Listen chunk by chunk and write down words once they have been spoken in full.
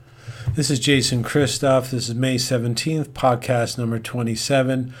This is Jason Christoff. This is May 17th, podcast number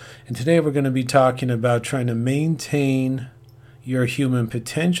 27. And today we're going to be talking about trying to maintain your human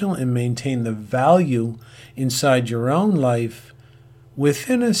potential and maintain the value inside your own life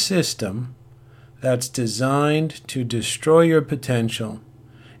within a system that's designed to destroy your potential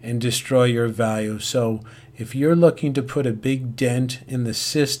and destroy your value. So if you're looking to put a big dent in the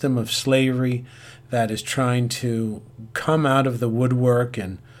system of slavery that is trying to come out of the woodwork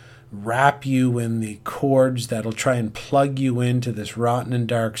and wrap you in the cords that'll try and plug you into this rotten and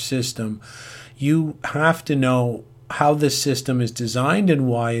dark system, you have to know how this system is designed and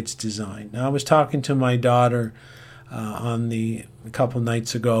why it's designed. Now, I was talking to my daughter a couple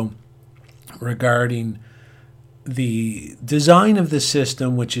nights ago regarding the design of the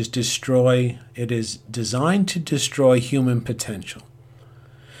system, which is it is designed to destroy human potential.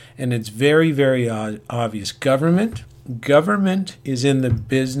 And it's very, very obvious. Government is in the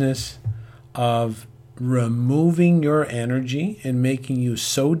business of removing your energy and making you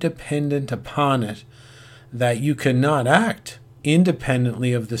so dependent upon it that you cannot act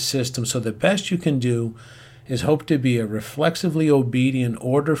independently of the system. So the best you can do is hope to be a reflexively obedient,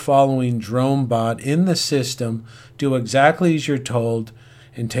 order-following drone bot in the system, do exactly as you're told,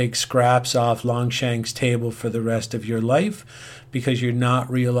 and take scraps off Longshank's table for the rest of your life because you're not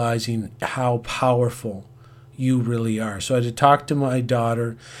realizing how powerful you really are. So I had to talk to my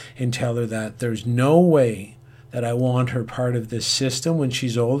daughter and tell her that there's no way that I want her part of this system when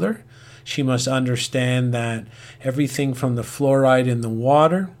she's older. She must understand that everything from the fluoride in the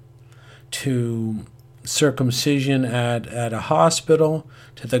water to circumcision at a hospital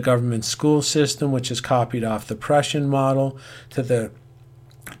to the government school system, which is copied off the Prussian model, to the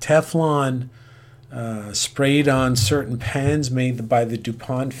Teflon sprayed on certain pans made by the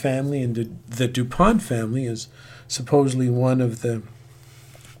DuPont family. And the DuPont family is supposedly one of the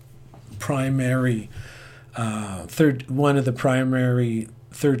primary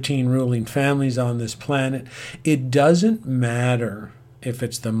 13 ruling families on this planet. It doesn't matter if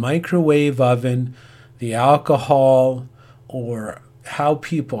it's the microwave oven, the alcohol, or how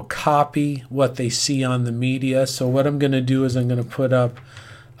people copy what they see on the media. So what I'm going to do is I'm going to put up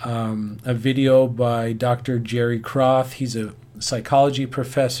a video by Dr. Jerry Croft. He's a psychology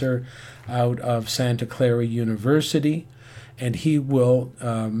professor out of Santa Clara University, and he will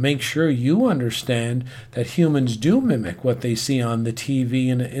make sure you understand that humans do mimic what they see on the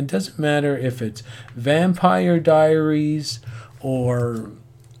TV, and it doesn't matter if it's Vampire Diaries or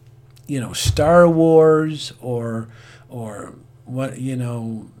Star Wars or what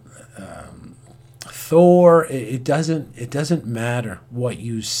Thor. It doesn't matter what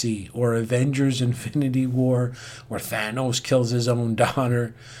you see, or Avengers Infinity War, where Thanos kills his own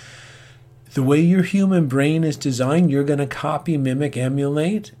daughter. The way your human brain is designed, you're going to copy, mimic,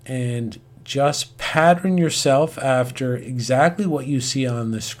 emulate, and just pattern yourself after exactly what you see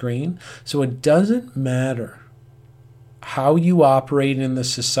on the screen. So it doesn't matter how you operate in the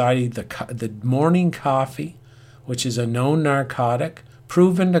society. The morning coffee, which is a known narcotic,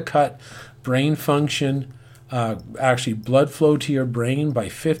 proven to cut brain function, actually blood flow to your brain by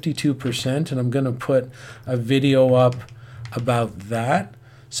 52%, and I'm going to put a video up about that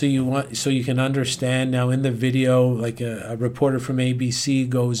so you can understand. Now in the video, like a reporter from ABC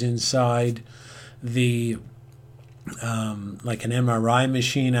goes inside the like an MRI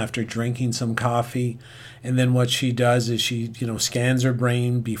machine after drinking some coffee, and then what she does is she scans her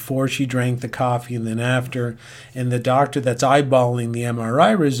brain before she drank the coffee and then after, and the doctor that's eyeballing the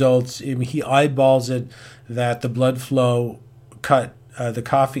MRI results, he eyeballs it that the blood flow the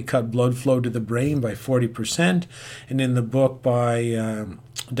coffee cut blood flow to the brain by 40%. And in the book by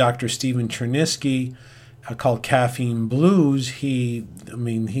Dr. Stephen Chernisky called Caffeine Blues, he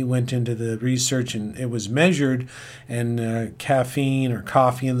went into the research and it was measured, and caffeine or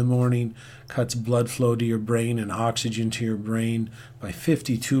coffee in the morning cuts blood flow to your brain and oxygen to your brain by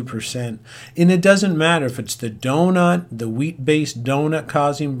 52%. And it doesn't matter if it's the donut, the wheat-based donut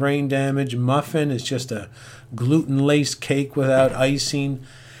causing brain damage, muffin is just a gluten-laced cake without icing.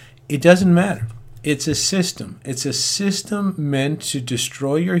 It doesn't matter. It's a system. It's a system meant to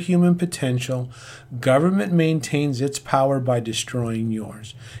destroy your human potential. Government maintains its power by destroying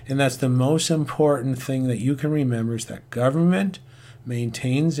yours. And that's the most important thing that you can remember, is that government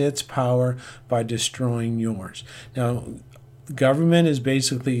maintains its power by destroying yours. Now, government is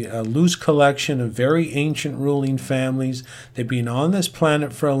basically a loose collection of very ancient ruling families. They've been on this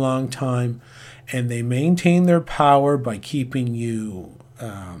planet for a long time, and they maintain their power by keeping you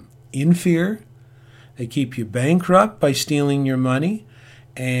in fear. They keep you bankrupt by stealing your money,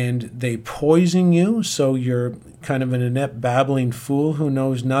 and they poison you so you're kind of an inept babbling fool who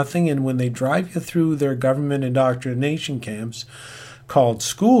knows nothing. And when they drive you through their government indoctrination camps called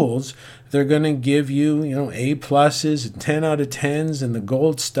schools, they're going to give you, A pluses and 10 out of 10s and the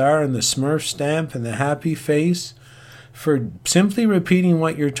gold star and the Smurf stamp and the happy face for simply repeating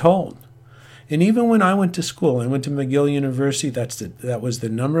what you're told. And even when I went to school, I went to McGill University. That was the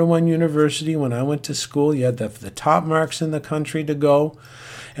number one university when I went to school. You had the top marks in the country to go.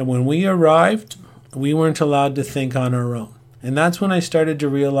 And when we arrived, we weren't allowed to think on our own. And that's when I started to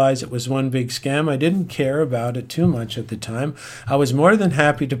realize it was one big scam. I didn't care about it too much at the time. I was more than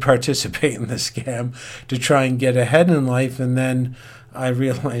happy to participate in the scam to try and get ahead in life. And then I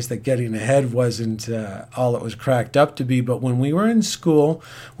realized that getting ahead wasn't all it was cracked up to be. But when we were in school,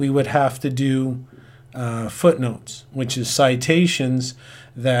 we would have to do footnotes, which is citations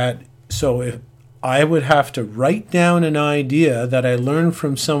so if I would have to write down an idea that I learned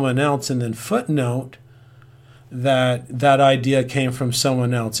from someone else and then footnote that idea came from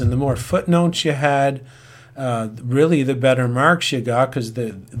someone else. And the more footnotes you had, really the better marks you got, because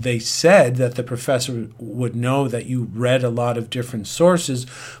they said that the professor would know that you read a lot of different sources.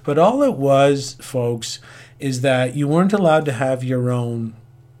 But all it was, folks, is that you weren't allowed to have your own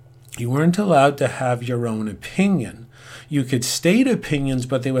opinion. You could state opinions,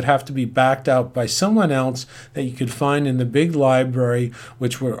 but they would have to be backed out by someone else that you could find in the big library,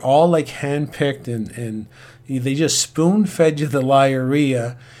 which were all like handpicked, and they just spoon-fed you the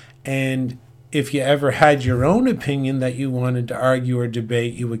liarrhea. And if you ever had your own opinion that you wanted to argue or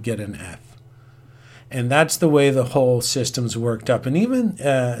debate, you would get an F. And that's the way the whole system's worked up. And even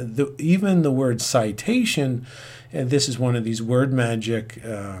the word citation, and this is one of these word magic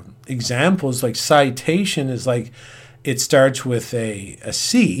examples, like citation is like, it starts with a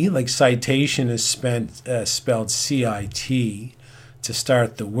C, like citation is spelled C-I-T to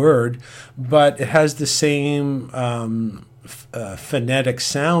start the word, but it has the same phonetic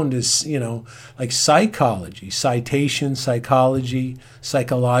sound as, like psychology, citation, psychology,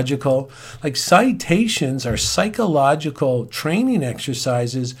 psychological. Like citations are psychological training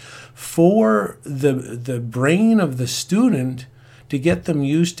exercises for the brain of the student to get them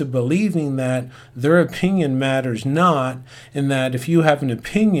used to believing that their opinion matters not, and that if you have an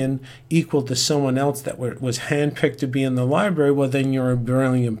opinion equal to someone else that was handpicked to be in the library, well, then you're a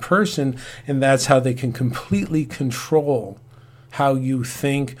brilliant person, and that's how they can completely control how you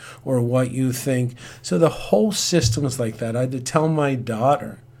think or what you think. So the whole system is like that. I had to tell my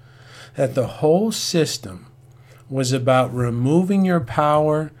daughter that the whole system was about removing your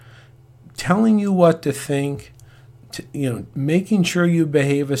power, telling you what to think, making sure you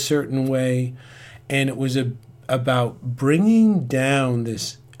behave a certain way. And it was about bringing down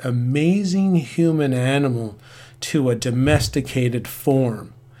this amazing human animal to a domesticated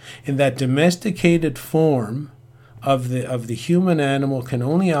form. And that domesticated form of the human animal can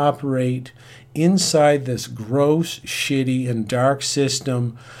only operate inside this gross, shitty, and dark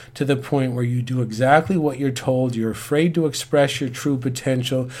system to the point where you do exactly what you're told. You're afraid to express your true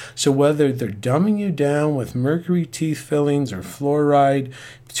potential. So whether they're dumbing you down with mercury teeth fillings or fluoride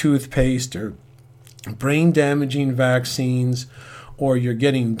toothpaste or brain-damaging vaccines, or you're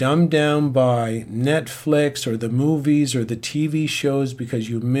getting dumbed down by Netflix or the movies or the TV shows because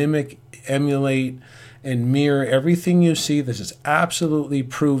you mimic, emulate, and mirror everything you see. This is absolutely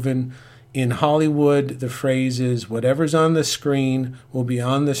proven. In Hollywood, the phrase is, whatever's on the screen will be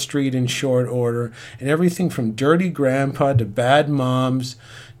on the street in short order. And everything from dirty grandpa to bad moms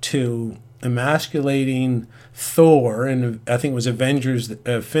to emasculating Thor, and I think it was Avengers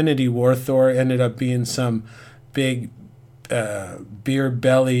Infinity War, Thor ended up being some big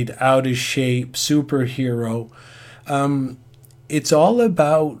beer-bellied, out-of-shape superhero. It's all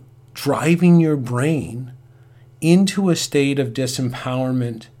about driving your brain into a state of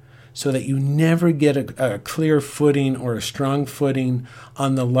disempowerment so that you never get a clear footing or a strong footing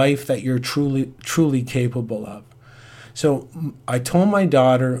on the life that you're truly capable of. So I told my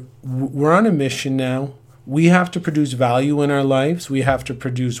daughter, we're on a mission now. We have to produce value in our lives. We have to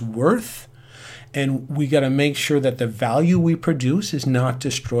produce worth. And we got to make sure that the value we produce is not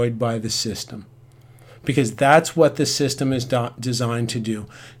destroyed by the system. Because that's what the system is designed to do.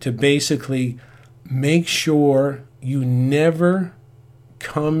 To basically make sure you never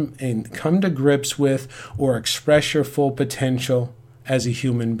come to grips with or express your full potential as a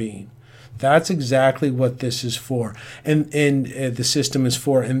human being. That's exactly what this is for, and the system is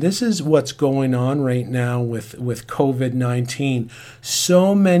for. And this is what's going on right now with COVID-19.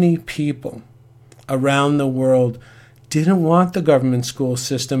 So many people around the world didn't want the government school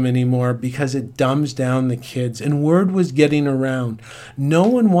system anymore because it dumbs down the kids. And word was getting around. No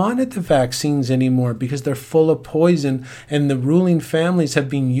one wanted the vaccines anymore because they're full of poison, and the ruling families have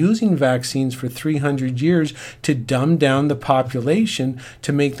been using vaccines for 300 years to dumb down the population,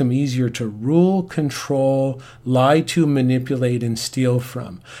 to make them easier to rule, control, lie to, manipulate, and steal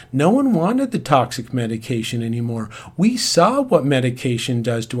from. No one wanted the toxic medication anymore. We saw what medication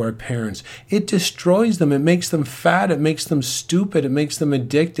does to our parents. It destroys them. It makes them fat. It makes them stupid. It makes them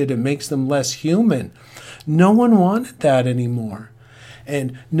addicted. It makes them less human. No one wanted that anymore.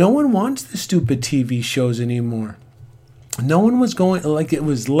 And no one wants the stupid TV shows anymore. No one was going, like, it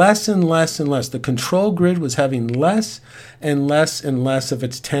was less and less and less. The control grid was having less and less and less of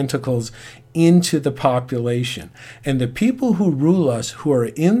its tentacles into the population. And the people who rule us, who are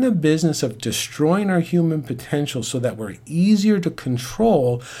in the business of destroying our human potential so that we're easier to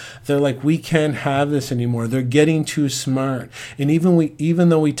control, they're like, we can't have this anymore. They're getting too smart. And even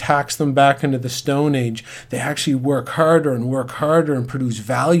though we tax them back into the Stone Age, they actually work harder and produce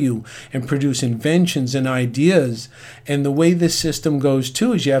value and produce inventions and ideas. And the way this system goes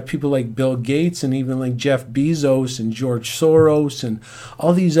too is you have people like Bill Gates and even like Jeff Bezos and George Soros and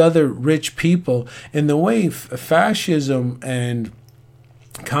all these other rich people. And the way fascism and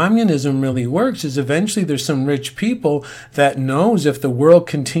communism really works is eventually there's some rich people that knows if the world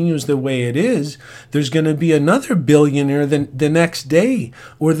continues the way it is, there's going to be another billionaire the next day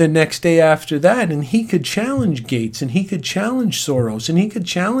or the next day after that, and he could challenge Gates and he could challenge Soros and he could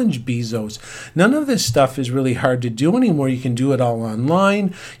challenge Bezos. None of this stuff is really hard to do anymore. You can do it all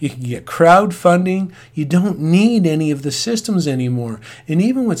online. You can get crowdfunding. You don't need any of the systems anymore. And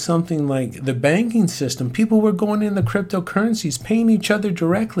even with something like the banking system, people were going in the cryptocurrencies, paying each other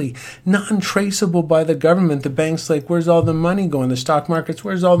directly, non-traceable by the government. The bank's like, where's all the money going? The stock markets,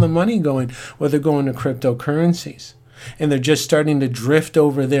 where's all the money going? Well, they're going to cryptocurrencies. And they're just starting to drift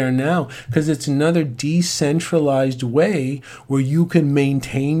over there now because it's another decentralized way where you can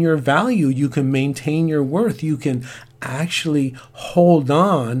maintain your value, you can maintain your worth, you can actually hold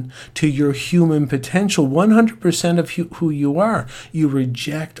on to your human potential, 100% of who you are. You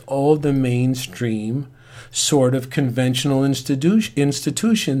reject all the mainstream sort of conventional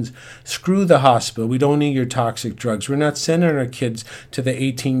institutions. Screw the hospital. We don't need your toxic drugs. We're not sending our kids to the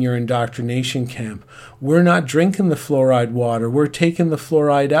 18-year indoctrination camp. We're not drinking the fluoride water. We're taking the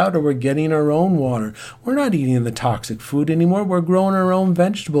fluoride out, or we're getting our own water. We're not eating the toxic food anymore. We're growing our own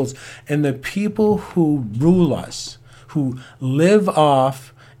vegetables. And the people who rule us, who live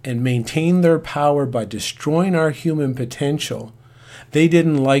off and maintain their power by destroying our human potential, they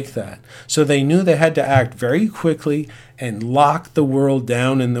didn't like that. So they knew they had to act very quickly and lock the world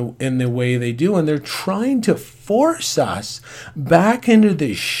down in the way they do. And they're trying to force us back into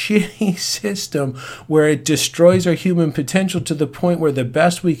this shitty system where it destroys our human potential to the point where the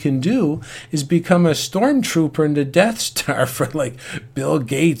best we can do is become a stormtrooper in the Death Star for like Bill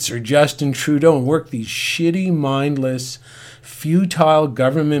Gates or Justin Trudeau and work these shitty, mindless, futile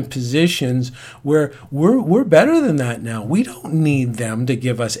government positions where we're better than that now. We don't need them to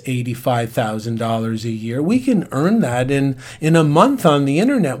give us $85,000 a year. We can earn that in a month on the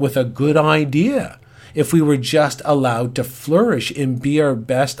internet with a good idea if we were just allowed to flourish and be our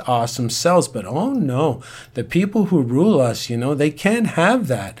best awesome selves. But oh no, the people who rule us, they can't have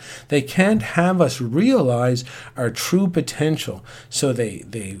that. They can't have us realize our true potential. So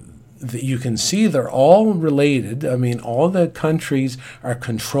you can see they're all related. I mean, all the countries are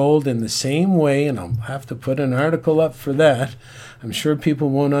controlled in the same way, and I'll have to put an article up for that. I'm sure people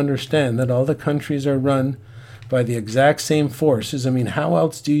won't understand that all the countries are run by the exact same forces. I mean, how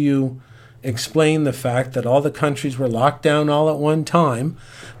else do you explain the fact that all the countries were locked down all at one time?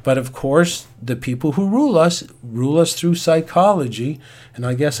 But of course, the people who rule us through psychology, and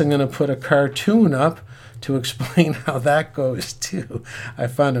I guess I'm going to put a cartoon up to explain how that goes too. I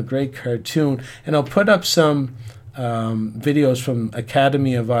found a great cartoon, and I'll put up some videos from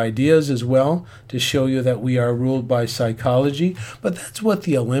Academy of Ideas as well to show you that we are ruled by psychology. But that's what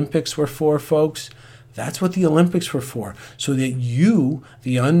the Olympics were for, folks. That's what the Olympics were for, so that you,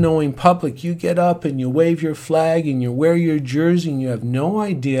 the unknowing public, you get up and you wave your flag and you wear your jersey and you have no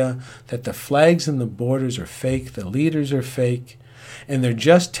idea that the flags and the borders are fake, the leaders are fake, and they're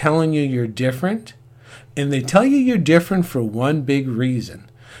just telling you you're different. And they tell you you're different for one big reason.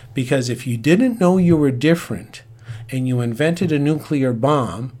 Because if you didn't know you were different and you invented a nuclear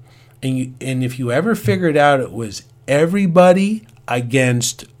bomb, and if you ever figured out it was everybody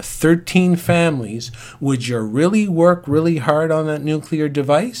against 13 families, would you really work really hard on that nuclear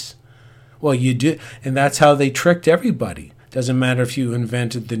device? Well, you do, and that's how they tricked everybody. Doesn't matter if you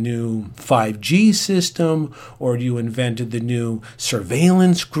invented the new 5G system, or you invented the new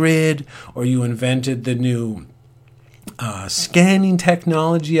surveillance grid, or you invented the new scanning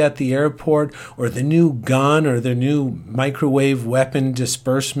technology at the airport, or the new gun, or the new microwave weapon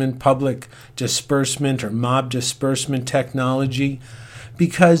disbursement, public disbursement, or mob disbursement technology.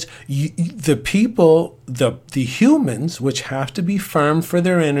 Because the people, the humans, which have to be farmed for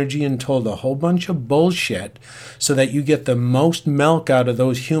their energy and told a whole bunch of bullshit so that you get the most milk out of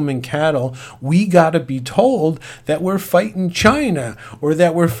those human cattle, we got to be told that we're fighting China, or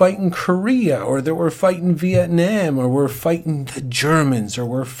that we're fighting Korea, or that we're fighting Vietnam, or we're fighting the Germans, or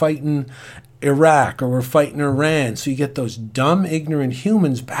we're fighting Iraq, or we're fighting Iran. So you get those dumb, ignorant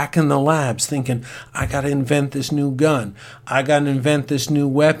humans back in the labs thinking, I got to invent this new gun. I got to invent this new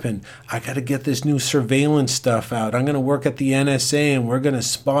weapon. I got to get this new surveillance stuff out. I'm going to work at the NSA and we're going to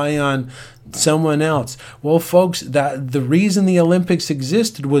spy on someone else. Well, folks, that the reason the Olympics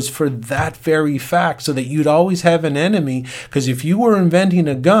existed was for that very fact, so that you'd always have an enemy. Because if you were inventing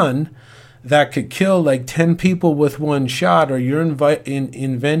a gun that could kill like 10 people with one shot, or you're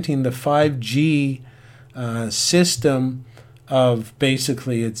inventing the 5G system of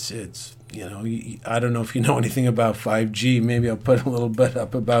basically it's you know, I don't know if you know anything about 5G. Maybe I'll put a little bit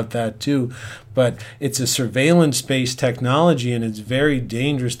up about that too. But it's a surveillance-based technology, and it's very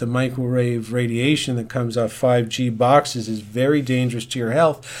dangerous. The microwave radiation that comes off 5G boxes is very dangerous to your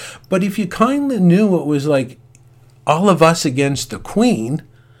health. But if you kind of knew it was like all of us against the Queen,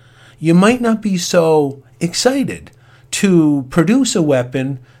 you might not be so excited to produce a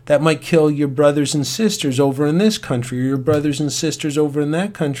weapon that might kill your brothers and sisters over in this country, or your brothers and sisters over in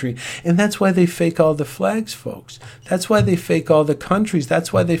that country. And that's why they fake all the flags, folks. That's why they fake all the countries.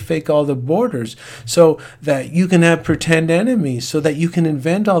 That's why they fake all the borders, so that you can have pretend enemies, so that you can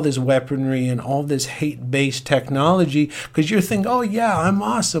invent all this weaponry and all this hate-based technology, because you're thinking, oh yeah, I'm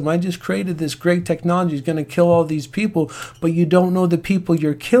awesome. I just created this great technology. It's going to kill all these people. But you don't know the people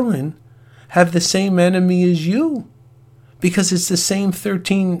you're killing have the same enemy as you. Because it's the same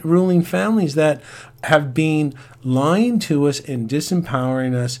 13 ruling families that have been lying to us and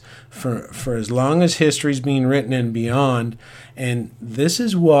disempowering us for as long as history's being written and beyond. And this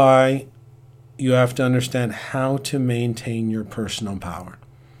is why you have to understand how to maintain your personal power.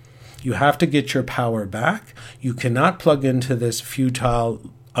 You have to get your power back. You cannot plug into this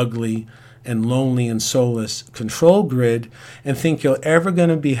futile, ugly, and lonely and soulless control grid and think you're ever going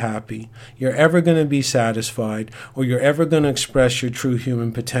to be happy, you're ever going to be satisfied, or you're ever going to express your true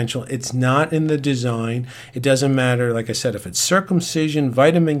human potential. It's not in the design. It doesn't matter, like I said, if it's circumcision,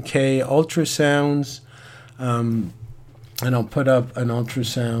 vitamin K, ultrasounds, and I'll put up an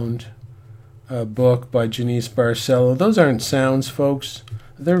ultrasound book by Janice Barcelo. Those aren't sounds, folks.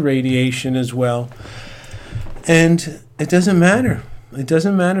 They're radiation as well. And it doesn't matter. It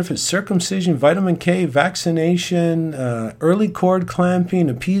doesn't matter if it's circumcision, vitamin K, vaccination, early cord clamping,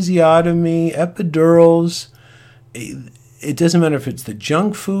 episiotomy, epidurals. It doesn't matter if it's the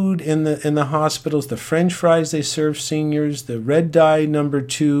junk food in the hospitals, the French fries they serve seniors, the red dye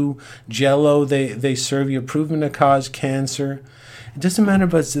 #2 Jell-O they serve you, proven to cause cancer. It doesn't matter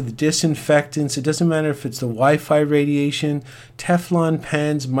if it's the disinfectants. It doesn't matter if it's the Wi-Fi radiation, Teflon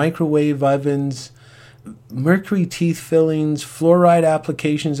pans, microwave ovens, mercury teeth fillings, fluoride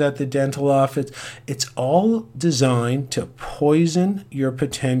applications at the dental office. It's all designed to poison your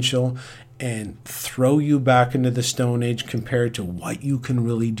potential and throw you back into the Stone Age compared to what you can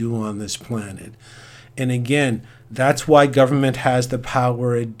really do on this planet. And again, that's why government has the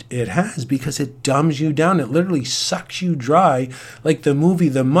power it has, because it dumbs you down. It literally sucks you dry, like the movie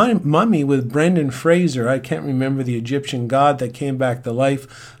The Mummy with Brendan Fraser. I can't remember the Egyptian god that came back to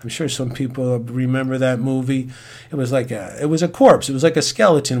life. I'm sure some people remember that movie. It was a corpse. It was like a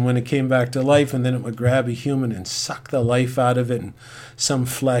skeleton when it came back to life, and then it would grab a human and suck the life out of it, and some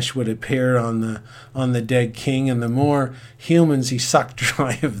flesh would appear on the dead king. And the more humans he sucked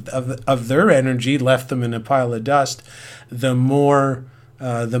dry of their energy, left them in a pile of dust, the more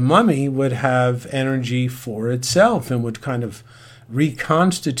the mummy would have energy for itself and would kind of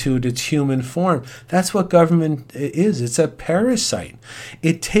reconstitute its human form. That's what government is. It's a parasite.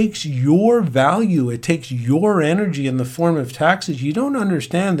 It takes your value. It takes your energy in the form of taxes. You don't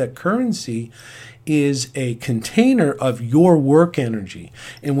understand that currency is a container of your work energy.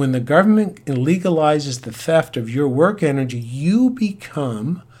 And when the government legalizes the theft of your work energy, you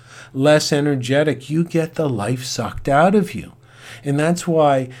become less energetic. You get the life sucked out of you. And that's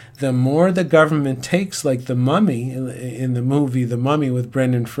why the more the government takes, like the mummy in the movie The Mummy with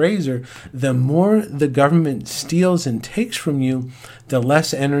Brendan Fraser, the more the government steals and takes from you, the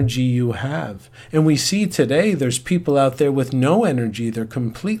less energy you have. And we see today there's people out there with no energy. They're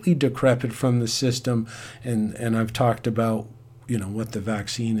completely decrepit from the system. And I've talked about, what the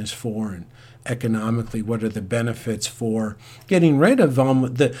vaccine is for, and economically, what are the benefits for getting rid of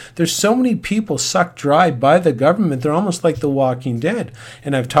them. There's so many people sucked dry by the government. They're almost like the Walking Dead.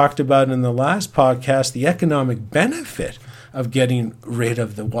 And I've talked about in the last podcast the economic benefit of getting rid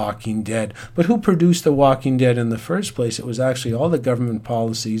of the Walking Dead. But who produced the Walking Dead in the first place? It was actually all the government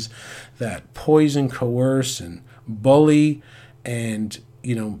policies that poison, coerce, and bully, and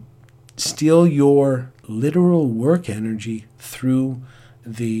steal your literal work energy through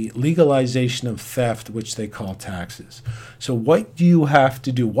the legalization of theft, which they call taxes. So what do you have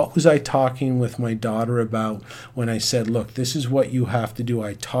to do? What was I talking with my daughter about when I said, look, this is what you have to do?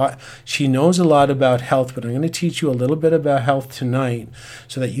 She knows a lot about health, but I'm going to teach you a little bit about health tonight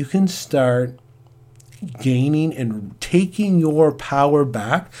so that you can start gaining and taking your power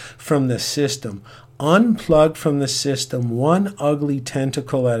back from the system. Unplug from the system one ugly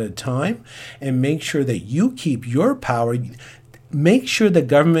tentacle at a time, and make sure that you keep your power. Make sure the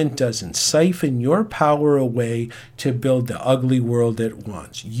government doesn't siphon your power away to build the ugly world it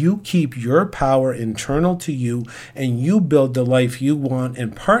wants. You keep your power internal to you, and you build the life you want,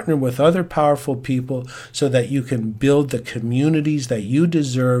 and partner with other powerful people so that you can build the communities that you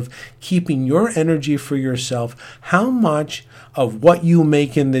deserve, keeping your energy for yourself. How much of what you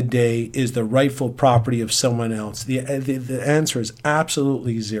make in the day is the rightful property of someone else? The answer is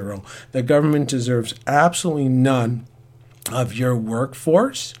absolutely zero. The government deserves absolutely none of your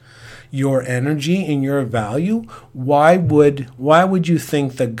workforce, your energy, and your value. Why would you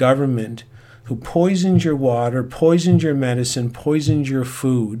think the government, who poisons your water, poisons your medicine, poisons your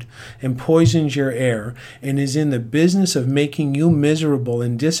food, and poisons your air, and is in the business of making you miserable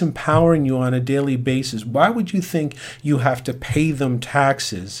and disempowering you on a daily basis, why would you think you have to pay them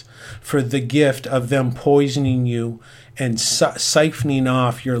taxes for the gift of them poisoning you and siphoning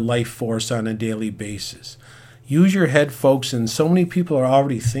off your life force on a daily basis? Use your head, folks, and so many people are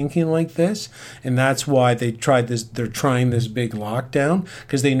already thinking like this, and that's why they're trying this big lockdown,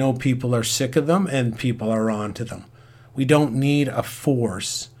 because they know people are sick of them and people are onto them. We don't need a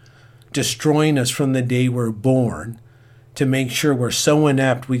force destroying us from the day we're born to make sure we're so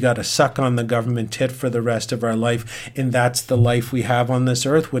inept we got to suck on the government tit for the rest of our life, and that's the life we have on this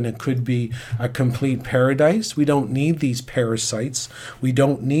earth when it could be a complete paradise. We don't need these parasites. We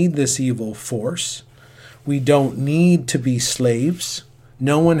don't need this evil force. We don't need to be slaves.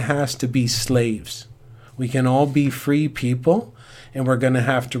 No one has to be slaves. We can all be free people, and we're going to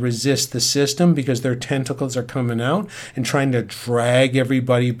have to resist the system because their tentacles are coming out and trying to drag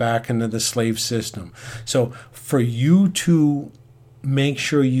everybody back into the slave system. So for you to make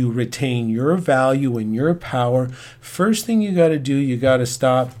sure you retain your value and your power, first thing you got to do, you got to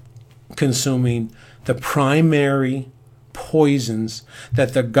stop consuming the primary poisons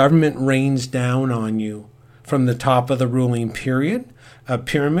that the government rains down on you from the top of the ruling pyramid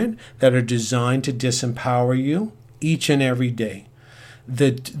that are designed to disempower you each and every day.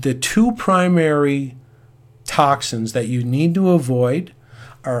 The two primary toxins that you need to avoid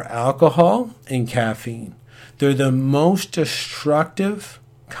are alcohol and caffeine. They're the most destructive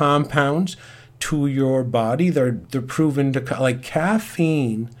compounds to your body. They're proven to, like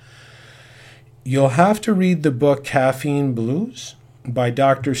caffeine. You'll have to read the book Caffeine Blues by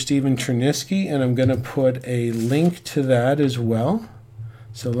Dr. Stephen Chernisky, and I'm going to put a link to that as well.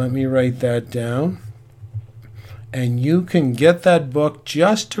 So let me write that down. And you can get that book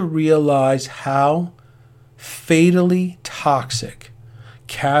just to realize how fatally toxic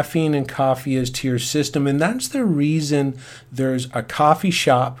caffeine and coffee is to your system. And that's the reason there's a coffee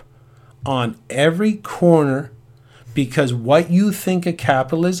shop on every corner, because what you think of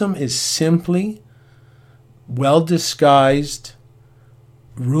capitalism is simply well-disguised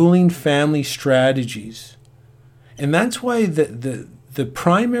ruling family strategies. And that's why the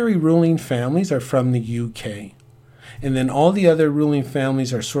primary ruling families are from the UK. And then all the other ruling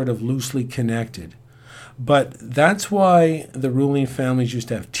families are sort of loosely connected. But that's why the ruling families used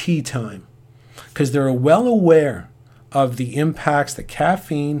to have tea time, because they're well aware of the impacts that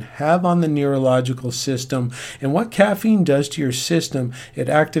caffeine have on the neurological system. And what caffeine does to your system, it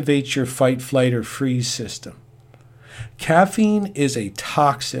activates your fight, flight, or freeze system. Caffeine is a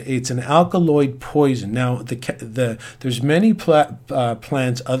toxin. It's an alkaloid poison. Now, there's many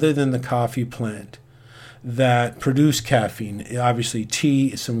plants other than the coffee plant that produce caffeine. Obviously,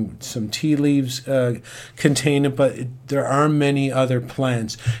 tea, some tea leaves contain it, but there are many other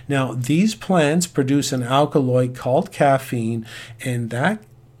plants. Now, these plants produce an alkaloid called caffeine, and that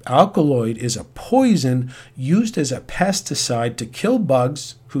alkaloid is a poison used as a pesticide to kill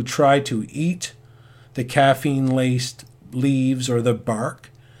bugs who try to eat the caffeine-laced leaves or the bark.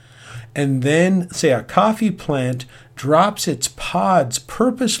 And then, say, a coffee plant drops its pods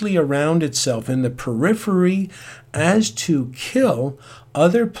purposely around itself in the periphery as to kill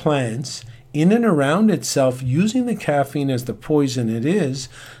other plants in and around itself, using the caffeine as the poison it is,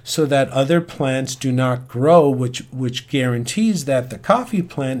 so that other plants do not grow, which guarantees that the coffee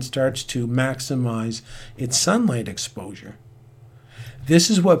plant starts to maximize its sunlight exposure. This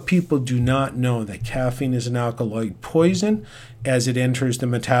is what people do not know, that caffeine is an alkaloid poison. As it enters the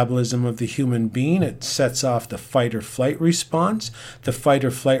metabolism of the human being, it sets off the fight or flight response. The fight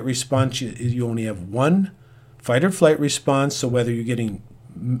or flight response, you only have one fight or flight response, so whether you're getting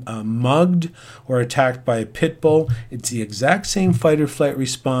mugged or attacked by a pit bull, it's the exact same fight or flight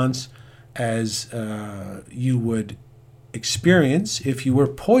response as you would experience if you were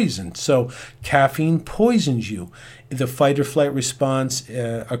poisoned. So caffeine poisons you. The fight or flight response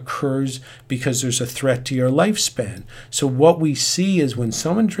occurs because there's a threat to your lifespan. So what we see is when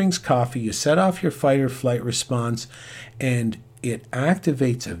someone drinks coffee, you set off your fight or flight response, and it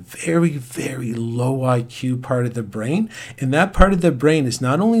activates a very, very low IQ part of the brain. And that part of the brain is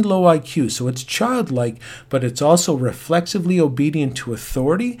not only low IQ, so it's childlike, but it's also reflexively obedient to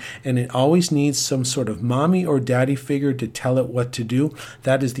authority, and it always needs some sort of mommy or daddy figure to tell it what to do.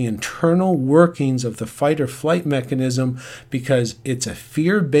 That is the internal workings of the fight or flight mechanism, because it's a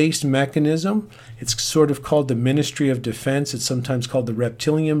fear-based mechanism. It's sort of called the Ministry of Defense. It's sometimes called the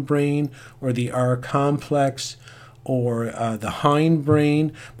reptilian brain or the R complex, or the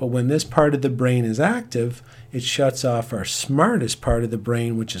hindbrain. But when this part of the brain is active, it shuts off our smartest part of the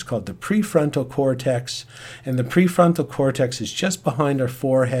brain, which is called the prefrontal cortex. And the prefrontal cortex is just behind our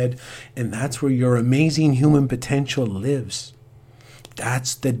forehead, and that's where your amazing human potential lives.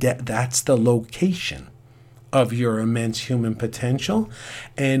 That's the location of your immense human potential.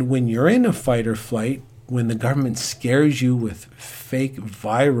 And when you're in a fight or flight, when the government scares you with fake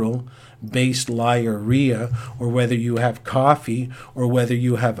viral based diarrhea, or whether you have coffee, or whether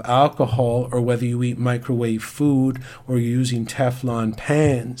you have alcohol, or whether you eat microwave food, or you're using Teflon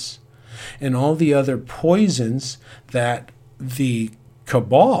pans, and all the other poisons that the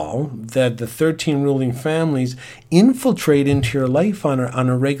cabal, that the 13 ruling families infiltrate into your life on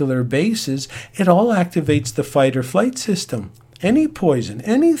a regular basis, it all activates the fight or flight system. Any poison,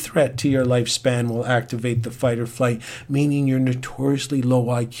 any threat to your lifespan will activate the fight or flight, meaning you're notoriously low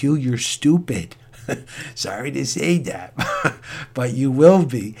IQ, you're stupid. Sorry to say that, but you will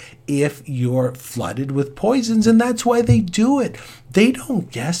be if you're flooded with poisons, and that's why they do it. They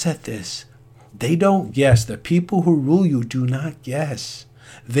don't guess at this. They don't guess. The people who rule you do not guess.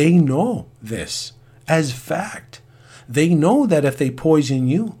 They know this as fact. They know that if they poison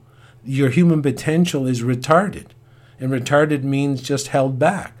you, your human potential is retarded. And retarded means just held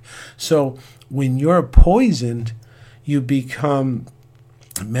back. So when you're poisoned, you become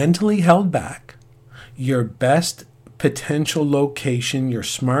mentally held back. Your best potential location, your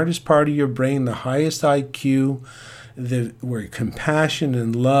smartest part of your brain, the highest IQ, where compassion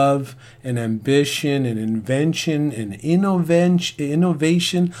and love and ambition and invention and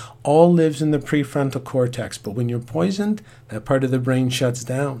innovation all lives in the prefrontal cortex. But when you're poisoned, that part of the brain shuts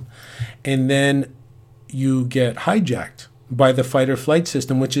down. And then you get hijacked by the fight or flight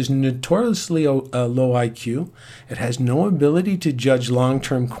system, which is notoriously low IQ. It has no ability to judge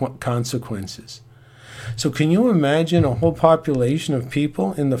long-term consequences. So can you imagine a whole population of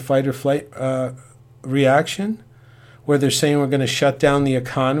people in the fight or flight reaction where they're saying we're going to shut down the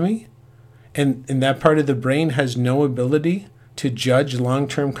economy, and that part of the brain has no ability to judge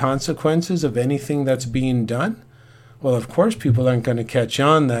long-term consequences of anything that's being done? Well, of course, people aren't going to catch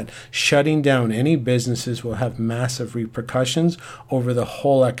on that shutting down any businesses will have massive repercussions over the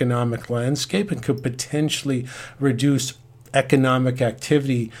whole economic landscape and could potentially reduce economic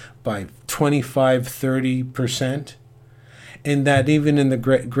activity by 25-30%. And that even in the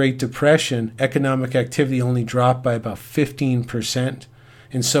Great Depression, economic activity only dropped by about 15%.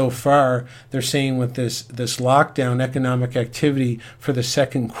 And so far, they're saying with this lockdown, economic activity for the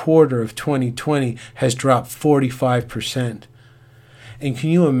second quarter of 2020 has dropped 45%. And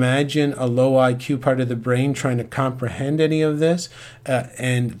can you imagine a low IQ part of the brain trying to comprehend any of this?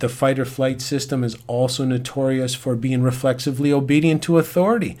 And the fight or flight system is also notorious for being reflexively obedient to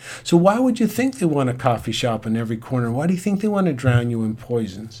authority. So why would you think they want a coffee shop in every corner? Why do you think they want to drown you in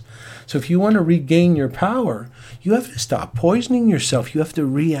poisons? So if you want to regain your power, you have to stop poisoning yourself. You have to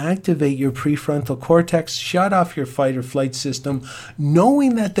reactivate your prefrontal cortex, shut off your fight or flight system,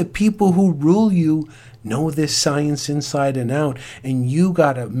 knowing that the people who rule you know this science inside and out, and you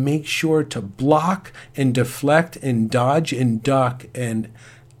got to make sure to block and deflect and dodge and duck and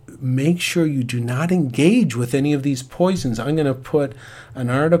make sure you do not engage with any of these poisons. I'm going to put an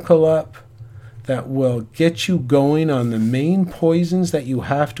article up that will get you going on the main poisons that you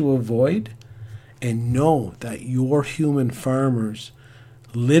have to avoid, and know that your human farmers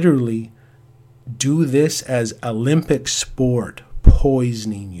literally do this as Olympic sport,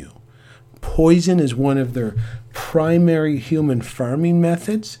 poisoning you. Poison is one of their primary human farming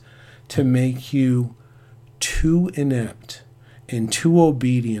methods to make you too inept and too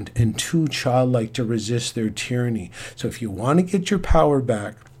obedient and too childlike to resist their tyranny. So if you want to get your power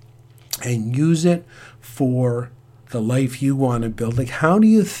back and use it for the life you want to build, like, how do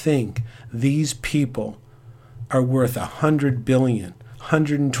you think these people are worth 100 billion,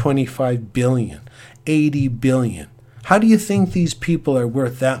 125 billion, 80 billion? How do you think these people are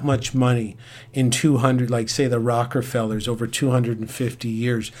worth that much money in 200, like say the Rockefellers over 250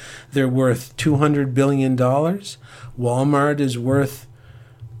 years? They're worth $200 billion. Walmart is worth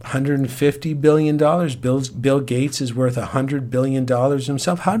 $150 billion. Bill Gates is worth $100 billion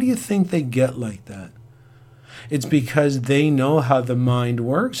himself. How do you think they get like that? It's because they know how the mind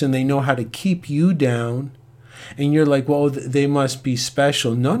works, and they know how to keep you down. And you're like, well, they must be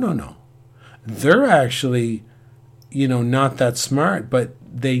special. No. They're actually, not that smart, but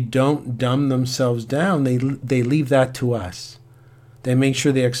they don't dumb themselves down. They leave that to us. They make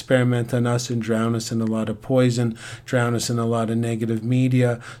sure they experiment on us and drown us in a lot of poison, drown us in a lot of negative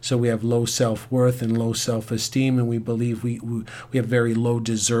media, so we have low self-worth and low self-esteem, and we believe we have very low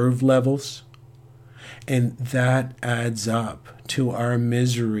deserve levels. And that adds up to our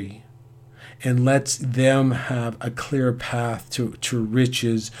misery and lets them have a clear path to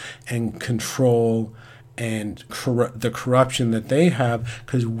riches and control and the corruption that they have,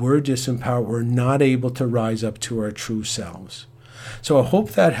 because we're disempowered. We're not able to rise up to our true selves. So I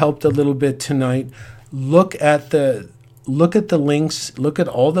hope that helped a little bit tonight. Look at the links. Look at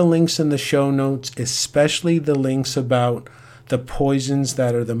all the links in the show notes, especially the links about the poisons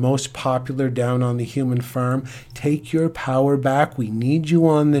that are the most popular down on the human farm. Take your power back. We need you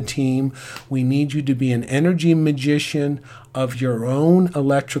on the team. We need you to be an energy magician of your own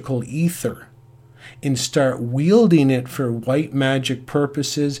electrical ether and start wielding it for white magic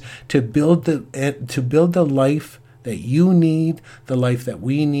purposes to build the life that you need, the life that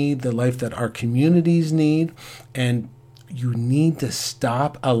we need, the life that our communities need. And you need to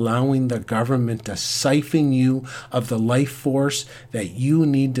stop allowing the government to siphon you of the life force that you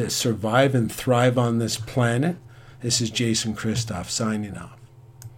need to survive and thrive on this planet. This is Jason Christoff signing off.